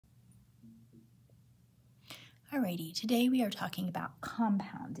Alrighty, today we are talking about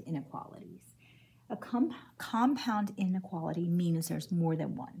compound inequalities. A compound inequality means there's more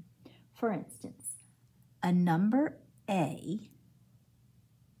than one. For instance, a number A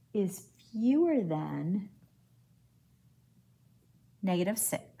is fewer than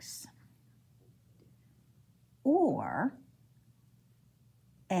 -6, or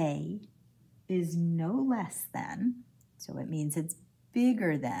A is no less than, so it means it's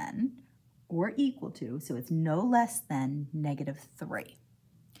bigger than or equal to, so it's no less than -3.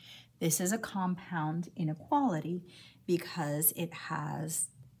 This is a compound inequality because it has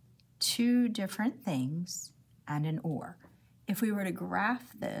two different things and an or. If we were to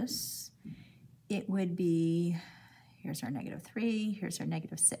graph this, it would be, here's our -3, here's our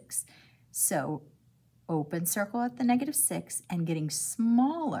 -6. So open circle at the -6 and getting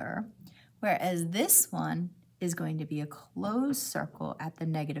smaller, whereas this one is going to be a closed circle at the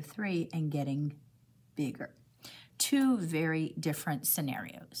 -3 and getting bigger. Two very different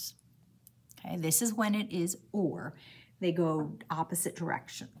scenarios. Okay, this is when it is or. They go opposite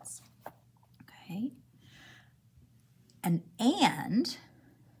directions. Okay, an and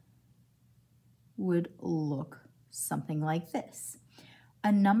would look something like this.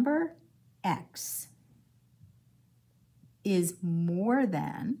 A number x is more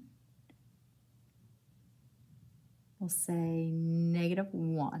than, we'll say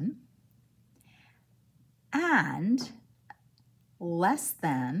 -1, and less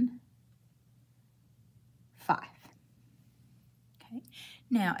than 5. Okay.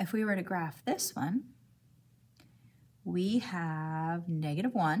 Now, if we were to graph this one, we have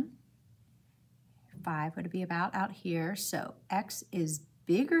 -1. 5 would be about out here, so x is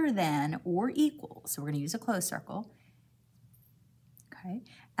bigger than or equal, so we're going to use a closed circle. Okay,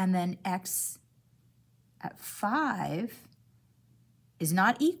 and then x at 5 is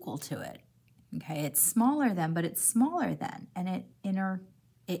not equal to it. Okay, it's smaller than, but it's smaller than, and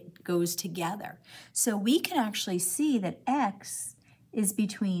it goes together. So we can actually see that x is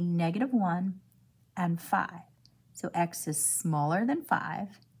between -1 and 5. So x is smaller than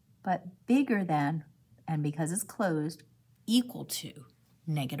 5, but bigger than, and because it's closed, equal to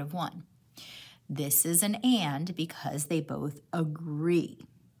 -1. This is an and because they both agree.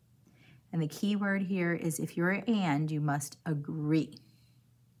 And the key word here is if you're and, you must agree.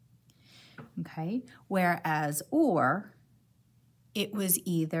 Okay, whereas or, it was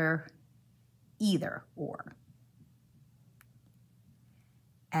either or.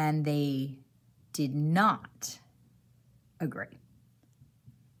 And they did not agree.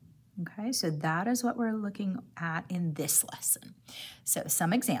 Okay, so that is what we're looking at in this lesson. So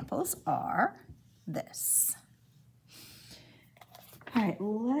some examples are this. All right,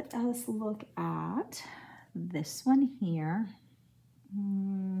 let us look at this one here.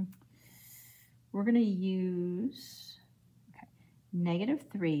 We're going to use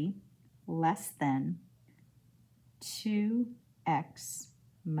 -3 less than 2x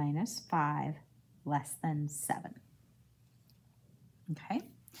minus 5 less than 7. Okay,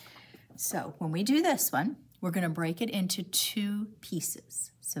 so when we do this one, we're going to break it into two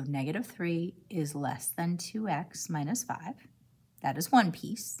pieces. So -3 is less than 2x minus 5. That is one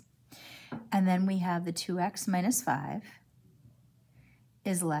piece. And then we have the 2x minus 5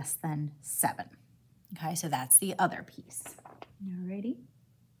 is less than 7. Okay, so that's the other piece. Alrighty.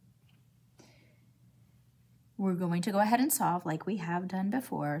 We're going to go ahead and solve like we have done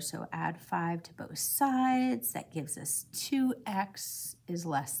before. So add 5 to both sides. That gives us 2x is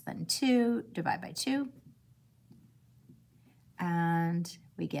less than 2. Divide by 2. And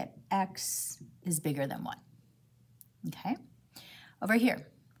we get x is bigger than 1. Okay. Over here,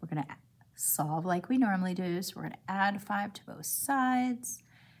 we're going to solve like we normally do. So we're going to add 5 to both sides.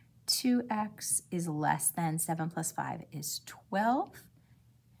 2x is less than 7 plus 5 is 12.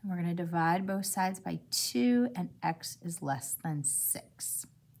 And we're going to divide both sides by 2, and x is less than 6.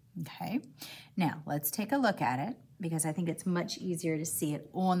 Okay, now let's take a look at it because I think it's much easier to see it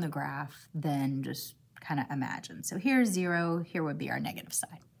on the graph than just kind of imagine. So here's 0, here would be our negative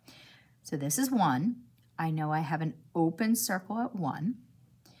side. So this is 1. I know I have an open circle at 1.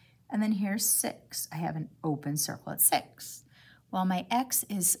 And then here's 6. I have an open circle at 6. Well, my x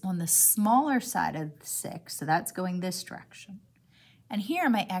is on the smaller side of 6, so that's going this direction. And here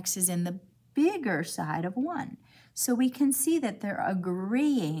my x is in the bigger side of 1. So we can see that they're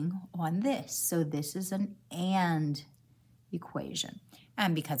agreeing on this. So this is an and equation.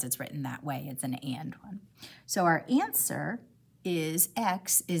 And because it's written that way, it's an and one. So our answer is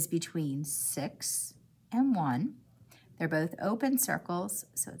x is between 6 and 1. They're both open circles,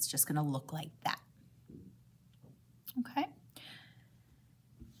 so it's just going to look like that. Okay.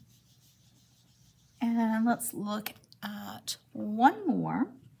 And And let's look at one more.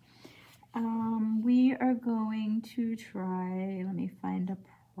 We are going to try, let me find a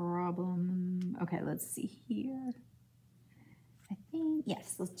problem. Okay, let's see here. I think,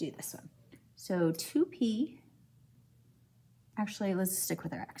 yes, let's do this one. So 2p, actually, let's stick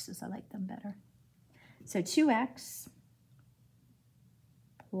with our x's. I like them better. So 2x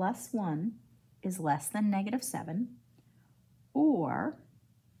plus 1 is less than -7, or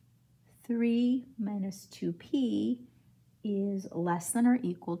 3 minus 2p is less than or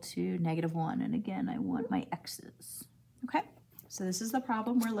equal to -1. And again, I want my x's. Okay, so this is the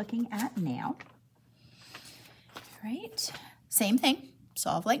problem we're looking at now. All right, same thing,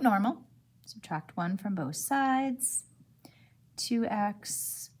 solve like normal. Subtract 1 from both sides.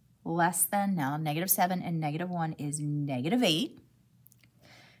 2x less than, now -7 and -1 is -8.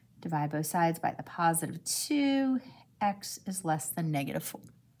 Divide both sides by the +2. X is less than -4.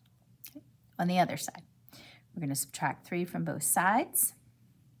 Okay. On the other side, we're going to subtract 3 from both sides.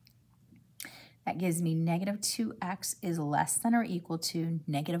 That gives me -2x is less than or equal to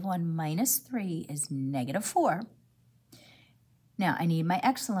 -1 minus 3 is -4. Now, I need my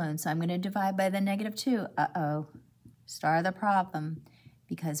x alone, so I'm going to divide by the -2. Uh-oh, star of the problem,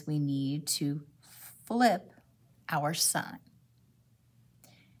 because we need to flip our sign.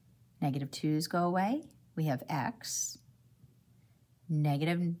 -2's go away. We have x.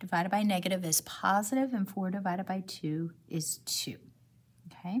 Negative divided by negative is positive, and 4 divided by 2 is 2.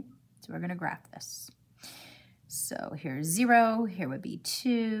 Okay, so we're going to graph this. So here's 0, here would be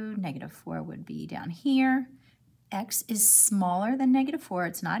 2, -4 would be down here. X is smaller than -4,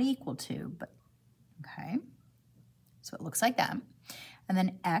 it's not equal to, but okay. So it looks like that. And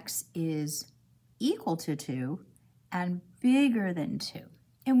then x is equal to 2 and bigger than 2.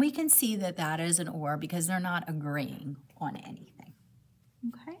 And we can see that that is an or because they're not agreeing on anything.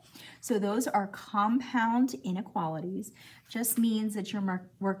 Okay, so those are compound inequalities. Just means that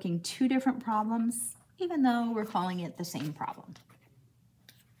you're working two different problems, even though we're calling it the same problem.